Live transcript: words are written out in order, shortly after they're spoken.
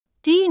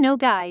Do you know,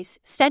 guys,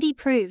 study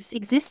proves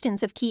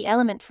existence of key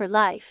element for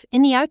life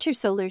in the outer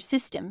solar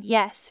system.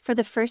 Yes, for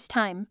the first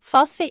time,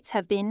 phosphates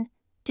have been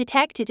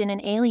detected in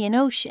an alien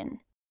ocean.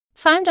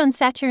 Found on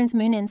Saturn's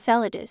moon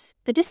Enceladus,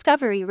 the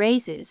discovery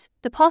raises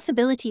the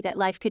possibility that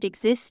life could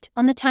exist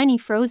on the tiny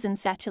frozen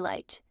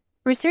satellite.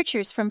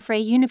 Researchers from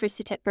Freie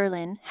Universität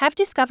Berlin have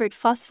discovered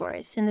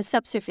phosphorus in the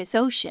subsurface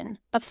ocean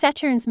of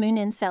Saturn's moon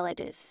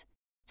Enceladus.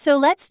 So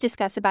let's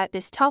discuss about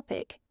this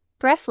topic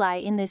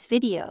briefly in this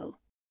video.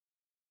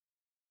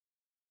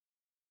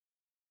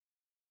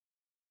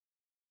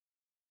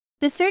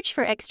 The search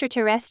for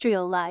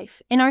extraterrestrial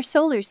life in our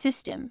solar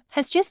system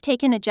has just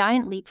taken a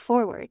giant leap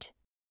forward.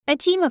 A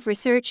team of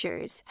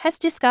researchers has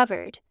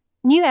discovered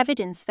new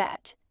evidence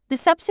that the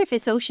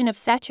subsurface ocean of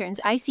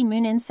Saturn's icy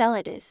moon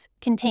Enceladus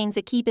contains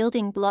a key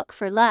building block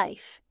for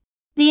life.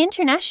 The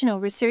international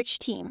research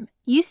team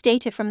used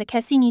data from the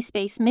Cassini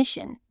space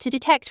mission to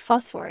detect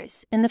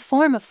phosphorus in the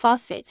form of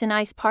phosphates and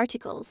ice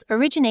particles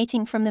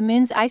originating from the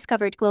moon's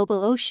ice-covered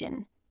global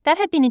ocean that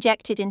had been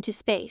ejected into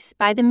space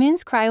by the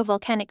moon's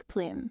cryovolcanic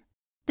plume.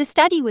 The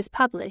study was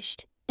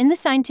published in the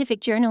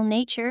scientific journal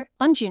Nature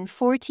on June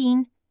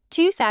 14,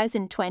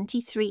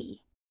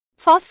 2023.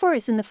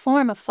 Phosphorus in the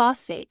form of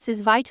phosphates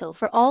is vital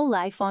for all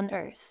life on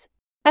Earth.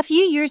 A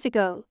few years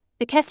ago,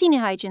 the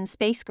Cassini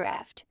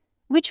spacecraft,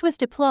 which was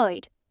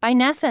deployed by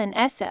NASA and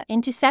ESA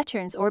into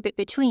Saturn's orbit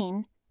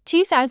between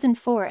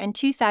 2004 and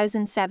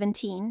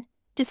 2017,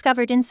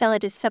 discovered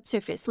Enceladus'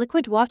 subsurface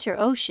liquid water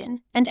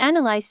ocean and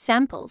analyzed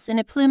samples in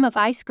a plume of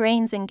ice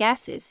grains and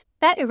gases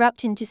that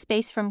erupt into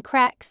space from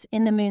cracks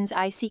in the moon's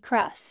icy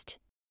crust.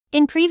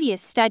 In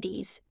previous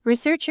studies,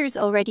 researchers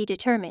already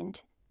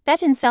determined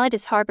that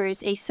Enceladus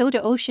harbors a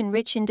soda ocean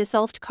rich in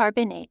dissolved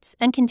carbonates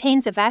and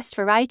contains a vast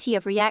variety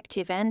of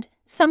reactive and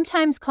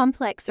sometimes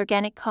complex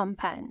organic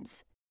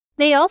compounds.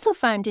 They also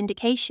found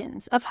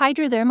indications of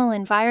hydrothermal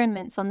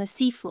environments on the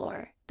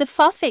seafloor. The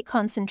phosphate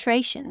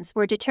concentrations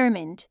were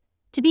determined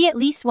to be at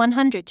least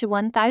 100 to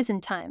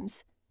 1,000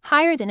 times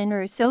higher than in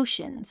Earth's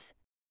oceans.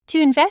 To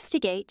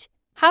investigate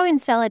how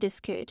Enceladus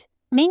could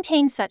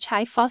maintain such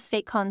high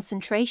phosphate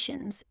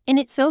concentrations in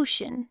its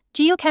ocean,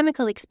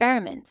 geochemical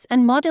experiments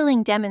and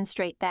modeling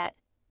demonstrate that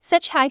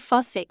such high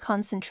phosphate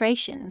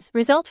concentrations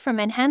result from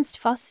enhanced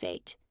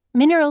phosphate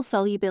mineral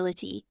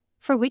solubility,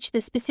 for which the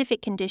specific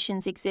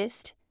conditions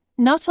exist,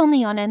 not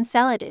only on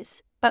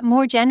Enceladus, but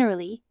more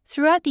generally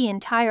throughout the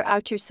entire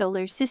outer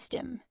solar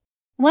system.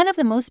 One of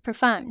the most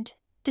profound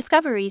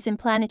discoveries in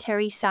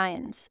planetary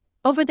science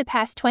over the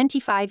past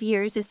 25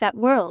 years is that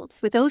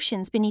worlds with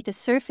oceans beneath a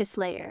surface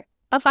layer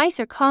of ice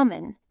are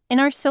common in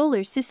our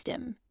solar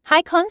system.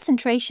 High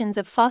concentrations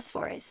of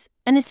phosphorus,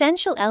 an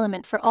essential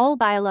element for all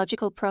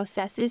biological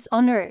processes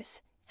on Earth,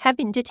 have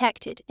been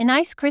detected in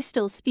ice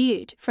crystals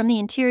spewed from the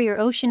interior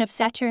ocean of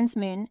Saturn's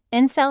moon,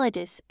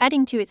 Enceladus,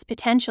 adding to its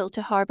potential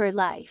to harbor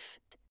life.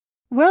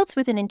 Worlds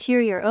with an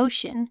interior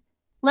ocean,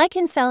 like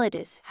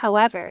Enceladus,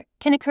 however,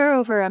 can occur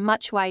over a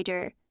much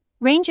wider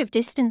range of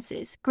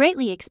distances,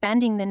 greatly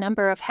expanding the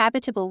number of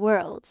habitable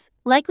worlds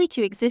likely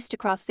to exist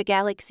across the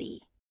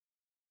galaxy.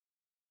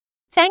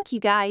 Thank you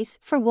guys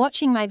for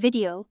watching my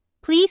video.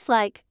 Please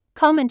like,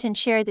 comment and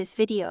share this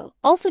video.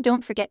 Also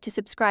don't forget to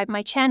subscribe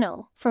my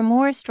channel for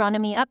more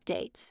astronomy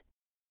updates.